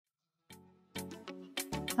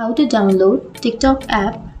How to download TikTok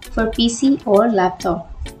app for PC or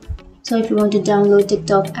laptop. So if you want to download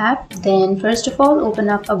TikTok app, then first of all open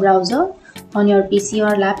up a browser on your PC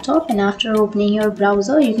or laptop, and after opening your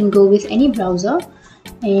browser you can go with any browser,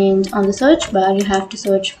 and on the search bar you have to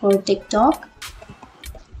search for TikTok,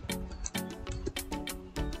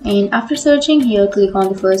 and after searching here click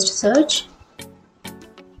on the first search.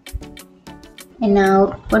 And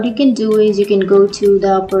now what you can do is you can go to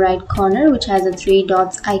the upper right corner which has a 3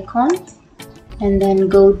 dots icon, and then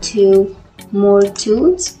go to more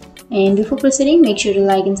tools, and before proceeding make sure to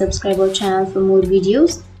like and subscribe our channel for more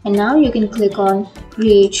videos. And now you can click on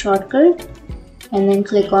create shortcut and then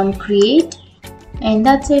click on create, and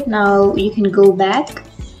that's it. Now you can go back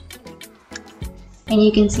and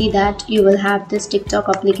you can see that you will have this TikTok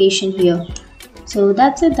application here. So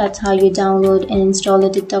that's it. That's how you download and install the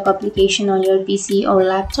TikTok application on your PC or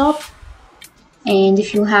laptop. And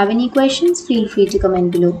if you have any questions, feel free to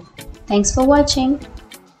comment below. Thanks for watching.